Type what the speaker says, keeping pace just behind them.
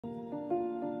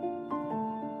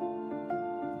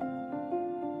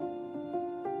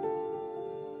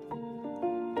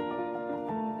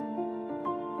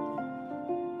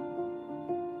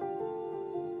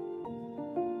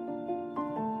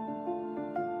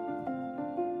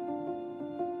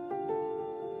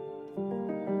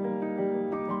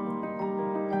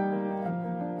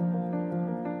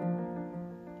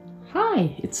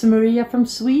Hi, it's Maria from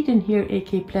Sweden here,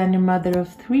 aka Planner Mother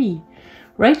of Three.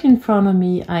 Right in front of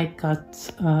me I got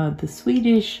the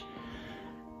Swedish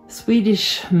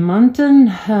mountain,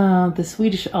 the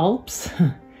Swedish Alps.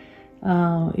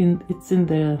 It's in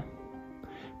the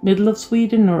middle of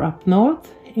Sweden or up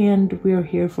north, and we're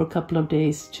here for a couple of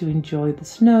days to enjoy the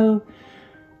snow,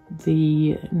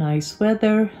 the nice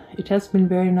weather. It has been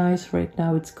very nice. Right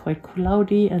now it's quite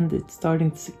cloudy and it's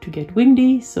starting to get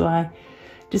windy, so I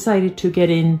decided to get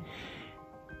in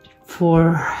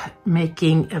for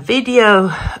making a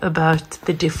video about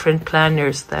the different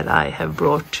planners that I have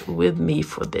brought with me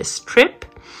for this trip.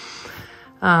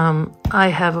 I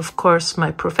have, of course,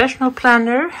 my professional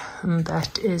planner, and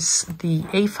that is the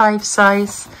A5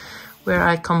 size, where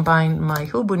I combine my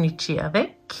Hobonichis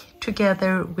avec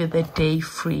together with a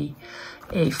day-free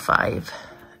A5.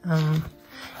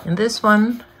 In this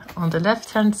one, on the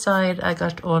left-hand side, I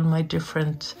got all my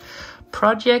different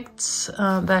projects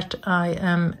that I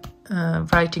am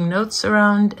writing notes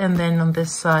around, and then on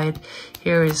this side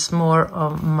here is more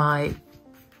of my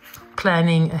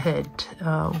planning ahead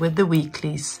with the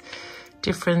weeklies,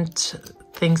 different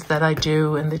things that I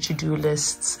do and the to-do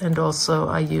lists, and also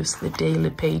I use the daily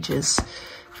pages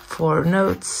for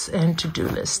notes and to-do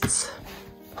lists,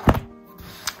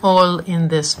 all in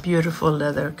this beautiful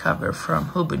leather cover from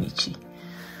Hobonichis.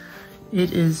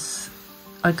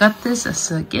 I got this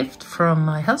as a gift from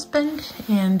my husband,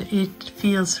 and it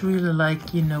feels really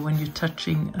like, you know, when you're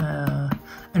touching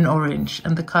an orange,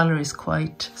 and the color is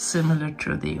quite similar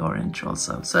to the orange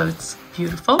also, so it's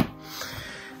beautiful.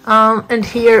 And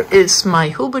here is my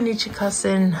Hobonichis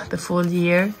cousin, the full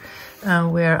year,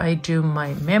 where I do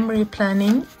my memory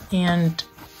planning, and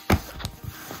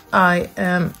I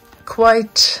am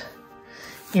quite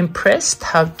impressed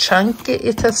how chunky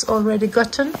it has already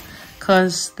gotten,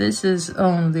 because this is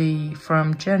only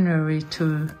from January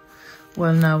to,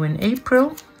 well, now in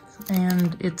April,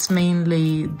 and it's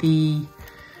mainly the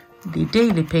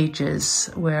daily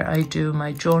pages where I do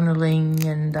my journaling,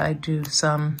 and I do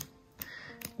some,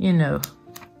 you know,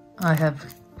 I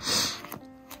have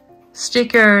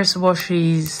stickers,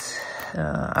 washies,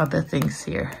 other things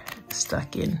here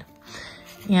stuck in.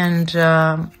 And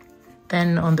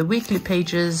then on the weekly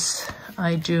pages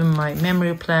I do my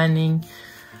memory planning,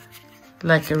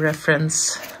 like a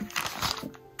reference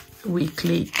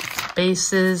weekly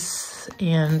basis,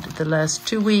 and the last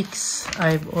 2 weeks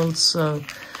I've also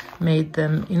made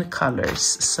them in colors,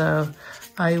 so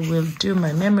I will do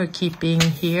my memory keeping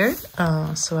here,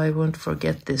 so I won't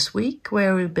forget this week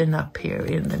where we've been up here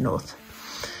in the north.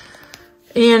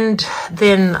 And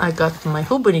then I got my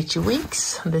Hobonichis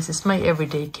weeks. This is my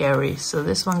everyday carry, so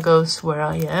this one goes where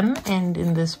I am, and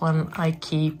in this one I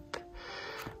keep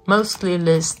mostly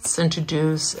lists and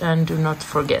to-dos and do not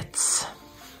forgets.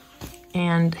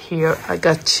 And here I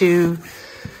got 2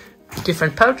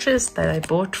 different pouches that I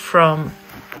bought from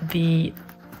the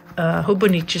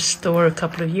Hobonichis store a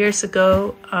couple of years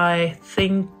ago. I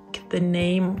think the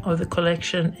name of the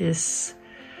collection is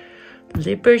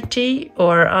Liberty,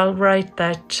 or I'll write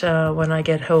that when I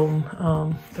get home,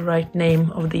 the right name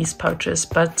of these pouches,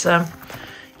 but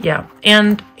yeah,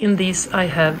 and in these I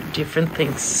have different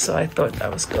things, so I thought I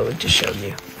was going to show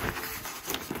you,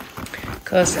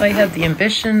 because I have the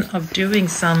ambition of doing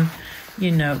some, you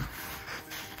know,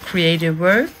 creative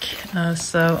work,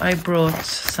 so I brought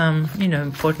some, you know,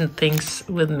 important things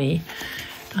with me.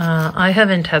 I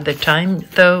haven't had the time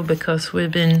though, because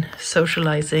we've been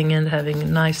socializing and having a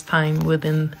nice time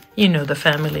within, you know, the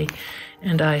family,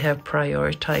 and I have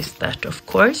prioritized that, of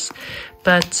course.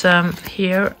 But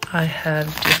here I have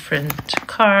different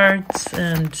cards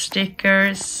and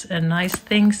stickers and nice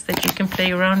things that you can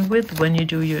play around with when you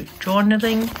do your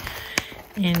journaling.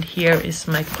 And here is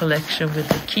my collection with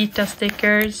the Kita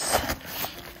stickers,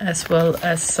 as well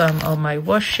as some of my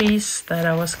washies that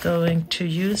I was going to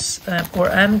use, or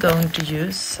am going to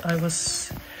use.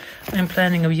 I'm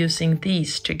planning of using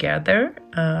these together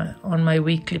on my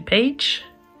weekly page.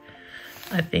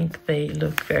 I think they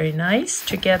look very nice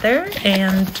together.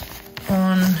 And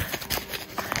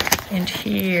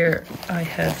here I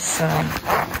have some,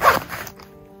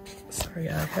 sorry,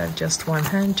 I have just one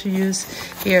hand to use.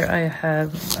 Here I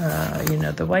have, you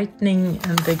know, the whitening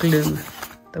and the glue.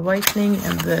 The whitening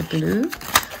and the glue,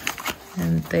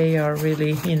 and they are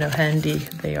really, you know, handy.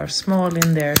 They are small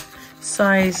in their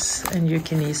size, and you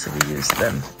can easily use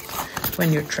them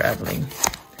when you're traveling.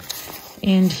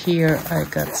 And here I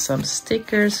got some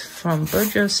stickers from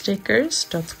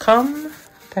bojostickers.com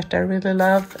that I really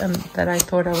love and that I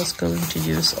thought I was going to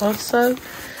use also.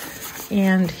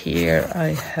 And here I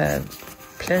have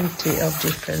plenty of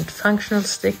different functional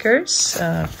stickers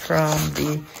from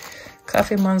the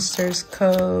Coffee Monsters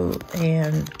Co.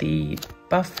 and the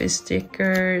Buffy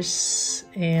stickers,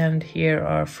 and here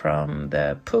are from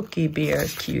the Pookie Bear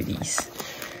Cuties.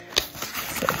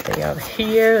 So they are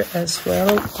here as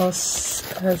well as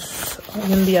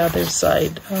on the other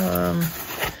side.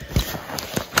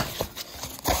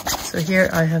 So here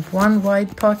I have one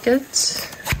wide pocket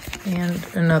and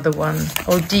another one,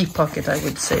 or deep pocket I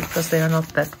would say, because they are not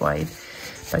that wide.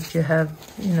 But you have,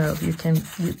 you know, you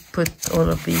put all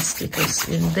of these stickers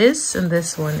in this, and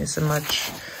this one is a much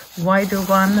wider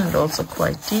one and also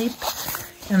quite deep.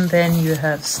 And then you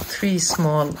have 3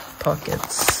 small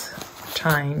pockets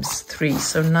times 3,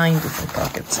 so 9 different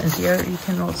pockets. And here you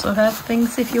can also have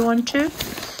things if you want to.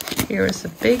 Here is a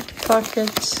big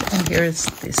pocket, and here is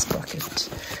this pocket.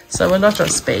 So a lot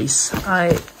of space.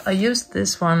 I used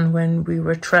this one when we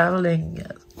were traveling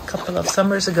a couple of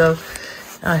summers ago.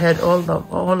 I had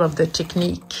all of the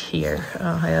technique here.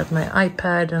 I had my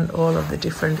iPad and all of the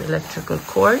different electrical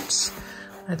cords.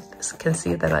 I can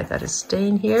see that I got a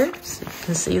stain here, so you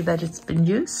can see that it's been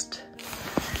used.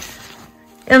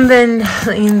 And then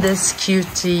in this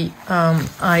cutie,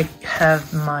 I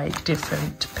have my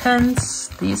different pens.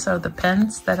 These are the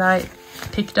pens that I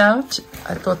picked out.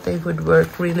 I thought they would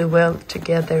work really well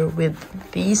together with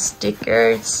these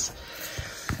stickers.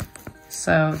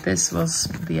 So this was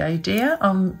the idea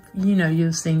of, you know,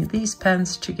 using these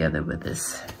pens together with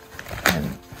this.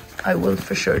 And I will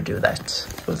for sure do that.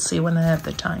 We'll see when I have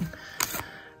the time.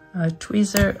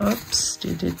 Tweezer, oops,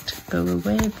 did it go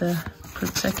away, the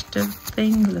protective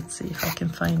thing? Let's see if I can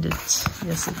find it.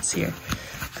 Yes, it's here.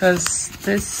 Because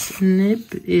this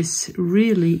nib is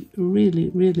really, really,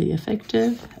 really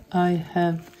effective. I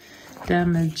have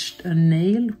damaged a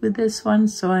nail with this one,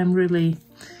 so I'm really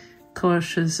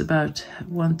cautious about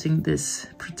wanting this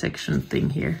protection thing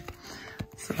here.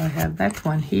 So I have that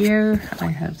one here. I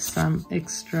have some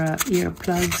extra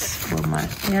earplugs for my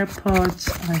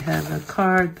AirPods. I have a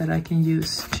card that I can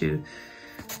use to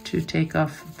take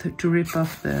off, to rip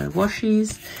off the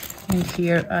washies. And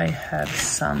here I have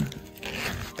some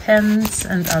pens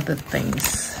and other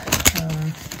things.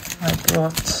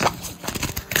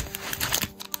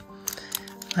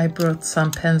 I brought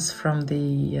some pens from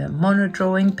the mono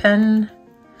drawing pen.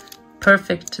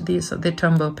 Perfect. These are the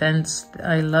Tombow pens.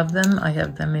 I love them. I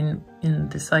have them in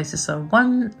the sizes of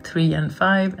 1, 3, and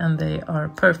 5, and they are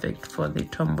perfect for the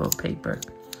Tombow paper.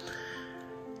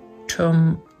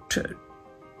 Tomoe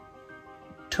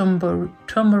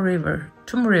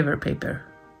River paper.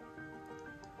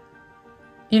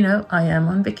 You know, I am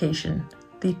on vacation.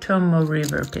 The Tomoe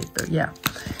River paper, yeah.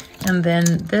 And then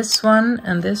this one,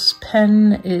 and this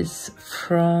pen is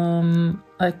from,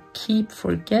 I keep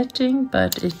forgetting,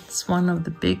 but it's one of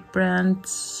the big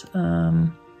brands.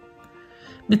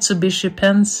 Mitsubishi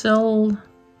pencil.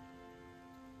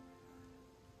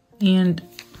 And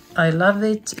I love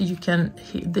it. You can,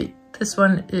 this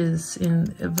one is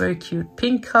in a very cute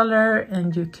pink color,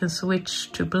 and you can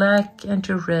switch to black and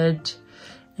to red.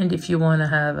 And if you want to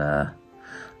have a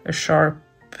sharp,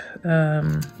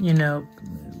 you know,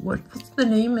 what's the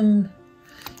name in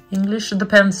English? The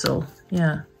pencil.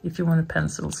 Yeah, if you want a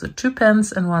pencil. So 2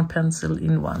 pens and 1 pencil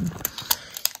in one.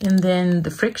 And then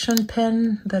the friction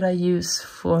pen that I use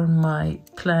for my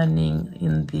planning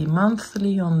in the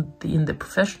monthly, in the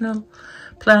professional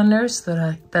planners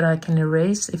that I can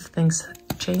erase if things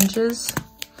changes.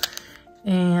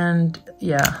 And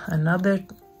yeah, another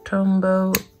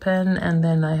Tombow pen, and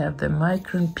then I have the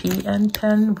Micron PN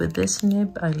pen with this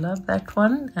nib. I love that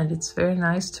one, and it's very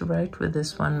nice to write with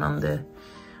this one in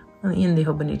the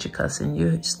Hobonichis cousin.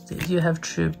 You have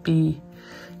to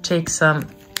take some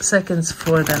seconds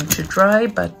for them to dry,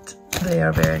 but they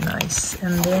are very nice.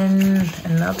 And then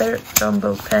another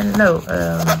Tombow pen,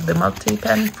 the multi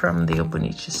pen from the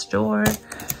Hobonichis store,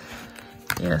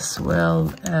 as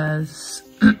well as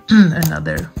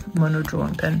another mono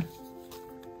drawing pen.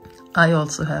 I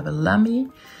also have a Lamy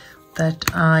that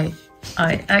I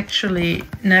actually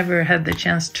never had the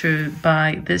chance to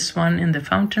buy this one in the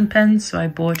fountain pen, so I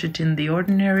bought it in the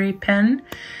ordinary pen.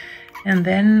 And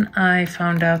then I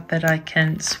found out that I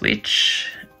can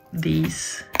switch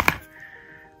these.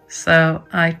 So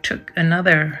I took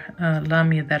another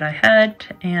Lamy that I had,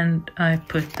 and I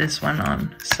put this one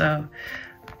on. So,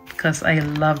 because I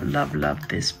love, love, love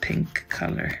this pink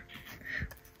color.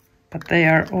 But they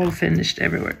are all finished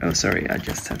everywhere. Oh, sorry, I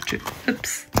just have to,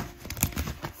 oops.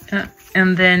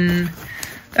 And then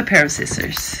a pair of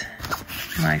scissors,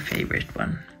 my favorite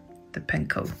one, the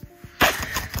Penco.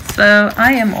 So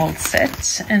I am all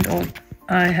set, and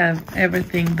I have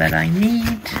everything that I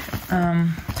need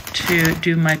to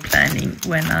do my planning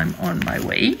when I'm on my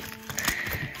way.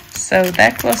 So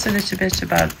that was a little bit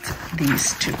about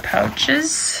these two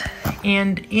pouches,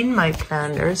 and in my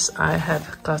planners I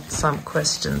have got some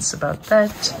questions about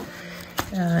that.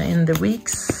 In the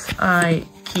weeks I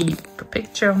keep a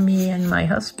picture of me and my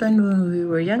husband when we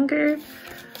were younger.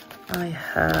 I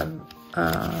have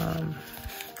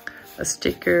a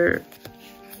sticker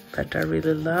that I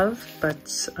really love,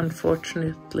 but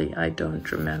unfortunately I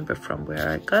don't remember from where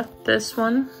I got this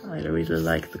one. I really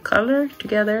like the color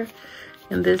together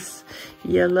in this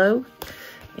yellow,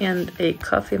 and a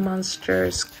Coffee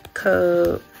Monsters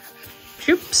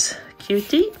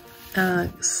cutie.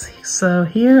 So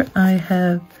here I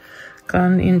have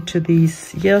gone into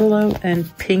these yellow and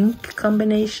pink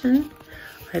combination.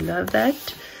 I love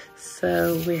that.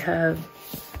 So we have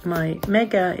my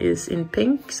Mega is in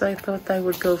pink, so I thought I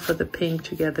would go for the pink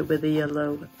together with the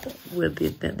yellow with the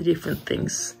different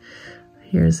things.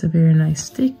 Here's a very nice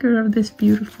sticker of this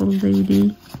beautiful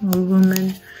lady or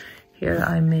woman. Here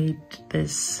I made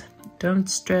this "Don't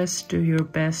stress, do your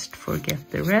best, forget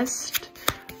the rest."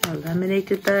 I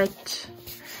laminated that.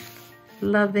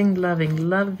 Loving, loving,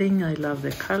 loving. I love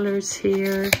the colors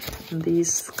here. And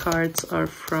these cards are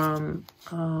from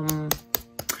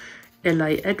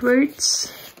L.I.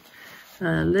 Edwards.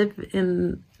 Live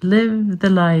the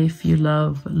life you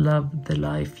love the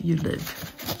life you live.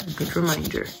 A good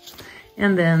reminder.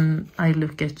 And then I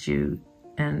look at you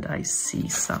and I see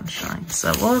sunshine.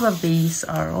 So all of these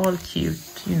are all cute,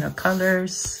 you know,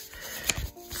 colors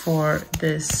for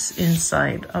this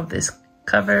inside of this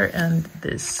cover and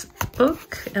this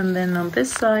book. And then on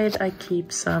this side I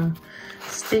keep some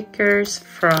stickers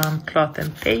from Cloth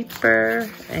and Paper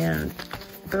and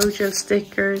Bojo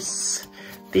stickers.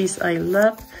 These I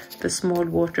love. The small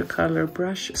watercolor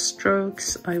brush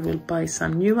strokes. I will buy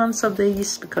some new ones of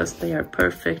these because they are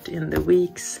perfect in the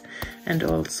weeks and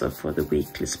also for the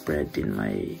weekly spread in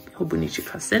my Hobonichis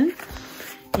cousin.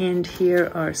 And here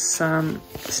are some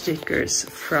stickers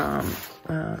from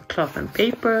Cloth and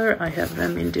Paper. I have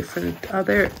them in different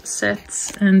other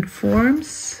sets and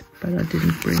forms, but I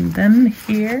didn't bring them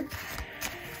here.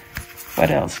 What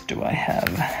else do I have?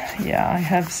 Yeah, I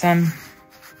have some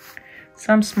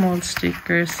small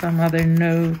stickers, some other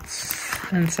notes,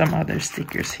 and some other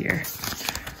stickers here.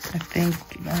 I think,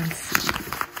 let's see,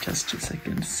 just 2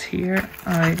 seconds here.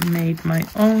 I made my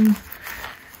own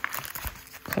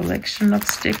collection of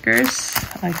stickers.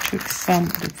 I took some,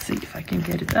 let's see if I can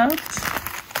get it out.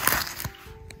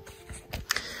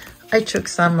 I took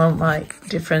some of my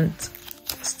different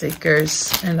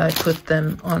stickers and I put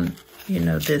them on, you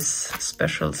know, this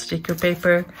special sticker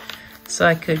paper. So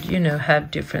I could, you know,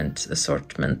 have different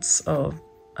assortments of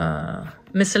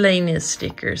miscellaneous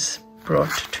stickers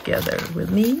brought together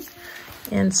with me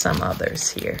and some others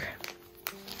here.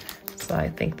 So I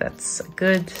think that's a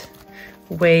good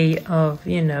way of,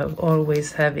 you know,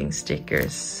 always having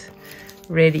stickers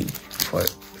ready for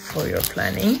your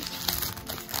planning.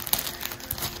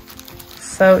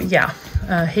 So yeah,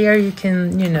 here you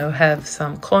can, you know, have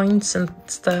some coins and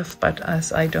stuff, but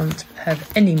as I don't have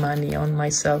any money on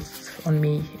myself, on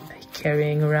me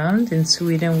carrying around in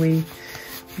Sweden,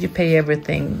 you pay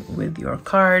everything with your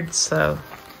card, so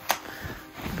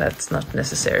that's not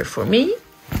necessary for me.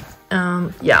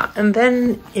 Yeah, and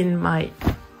then in my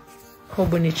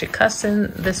Hobonichis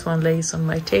cousin, this one lays on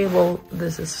my table.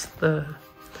 This is the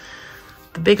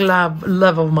big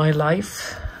love of my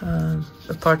life,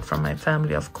 apart from my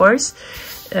family, of course.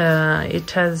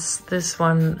 This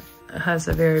one has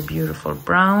a very beautiful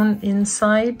brown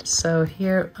inside. So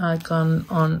here I've gone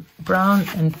on brown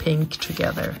and pink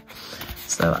together.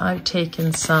 So I've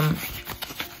taken some,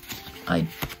 I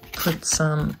put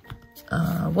some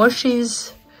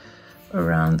washes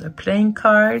around a playing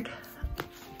card,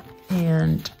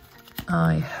 and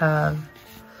I have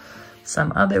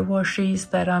some other washes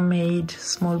that I made,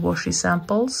 small washi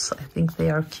samples. I think they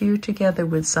are cute together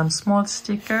with some small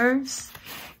stickers.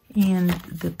 And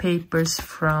the papers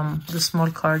from the small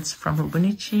cards from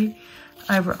Hobonichis.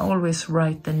 I will always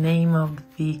write the name of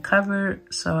the cover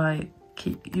so I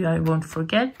won't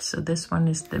forget. So this one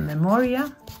is the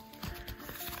Memoria,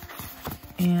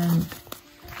 and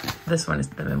this one is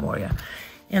the Memoria.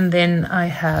 And then I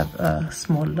have a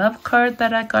small love card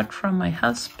that I got from my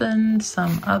husband,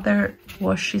 some other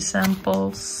washi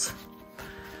samples,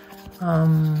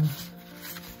 a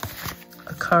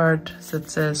card that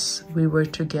says "We were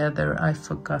together, I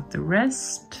forgot the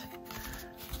rest."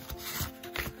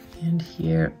 And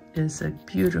here is a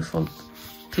beautiful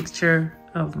picture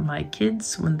of my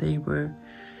kids when they were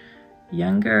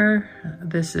younger.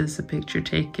 This is a picture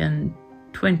taken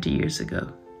 20 years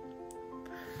ago.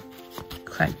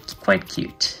 Quite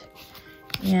cute.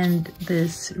 And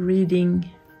this reading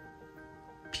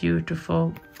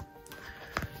beautiful.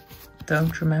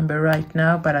 Don't remember right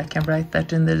now, but I can write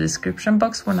that in the description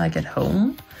box when I get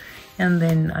home. And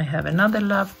then I have another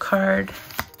love card.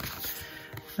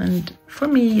 And for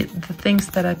me, the things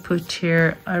that I put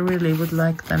here, I really would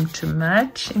like them to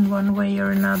match in one way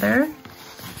or another.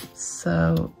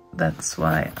 So that's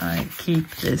why I keep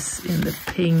this in the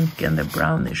pink and the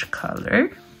brownish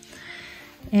color.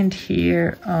 And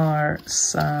here are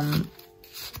some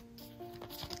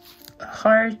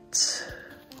hearts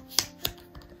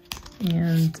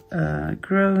and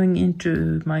growing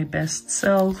into my best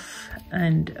self,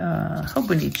 and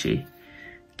Hobonichis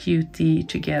cutie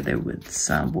together with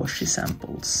some washi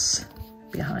samples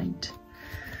behind.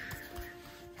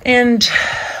 And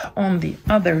on the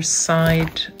other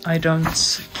side, I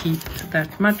don't keep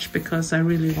that much because I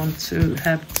really want to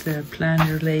have the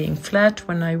planner laying flat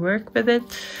when I work with it.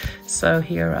 So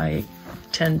here I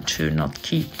tend to not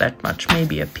keep that much,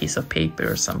 maybe a piece of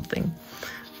paper or something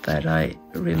that I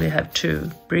really have to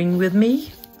bring with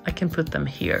me. I can put them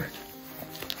here.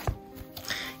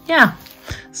 Yeah,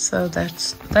 so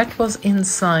that was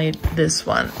inside this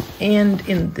one. And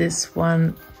in this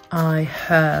one I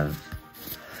have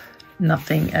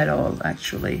nothing at all,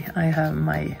 actually. I have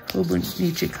my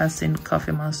Hobonichis Cousin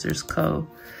Coffee Monsters Co.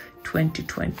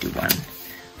 2021.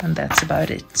 And that's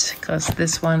about it, because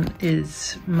this one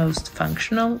is most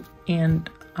functional and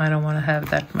I don't want to have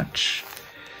that much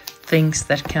things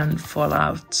that can fall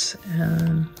out.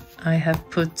 I have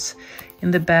put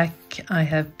in the back, I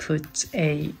have put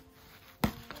a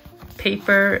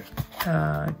paper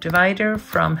divider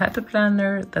from Happy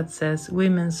Planner that says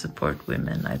 "Women support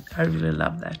women." I really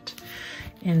love that.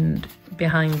 And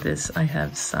behind this I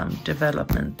have some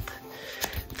development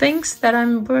things that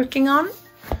I'm working on.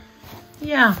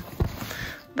 Yeah,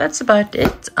 that's about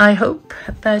it. I hope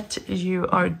that you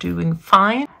are doing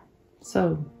fine.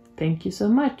 So thank you so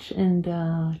much, and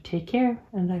take care,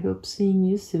 and I hope seeing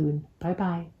you soon. Bye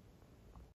bye.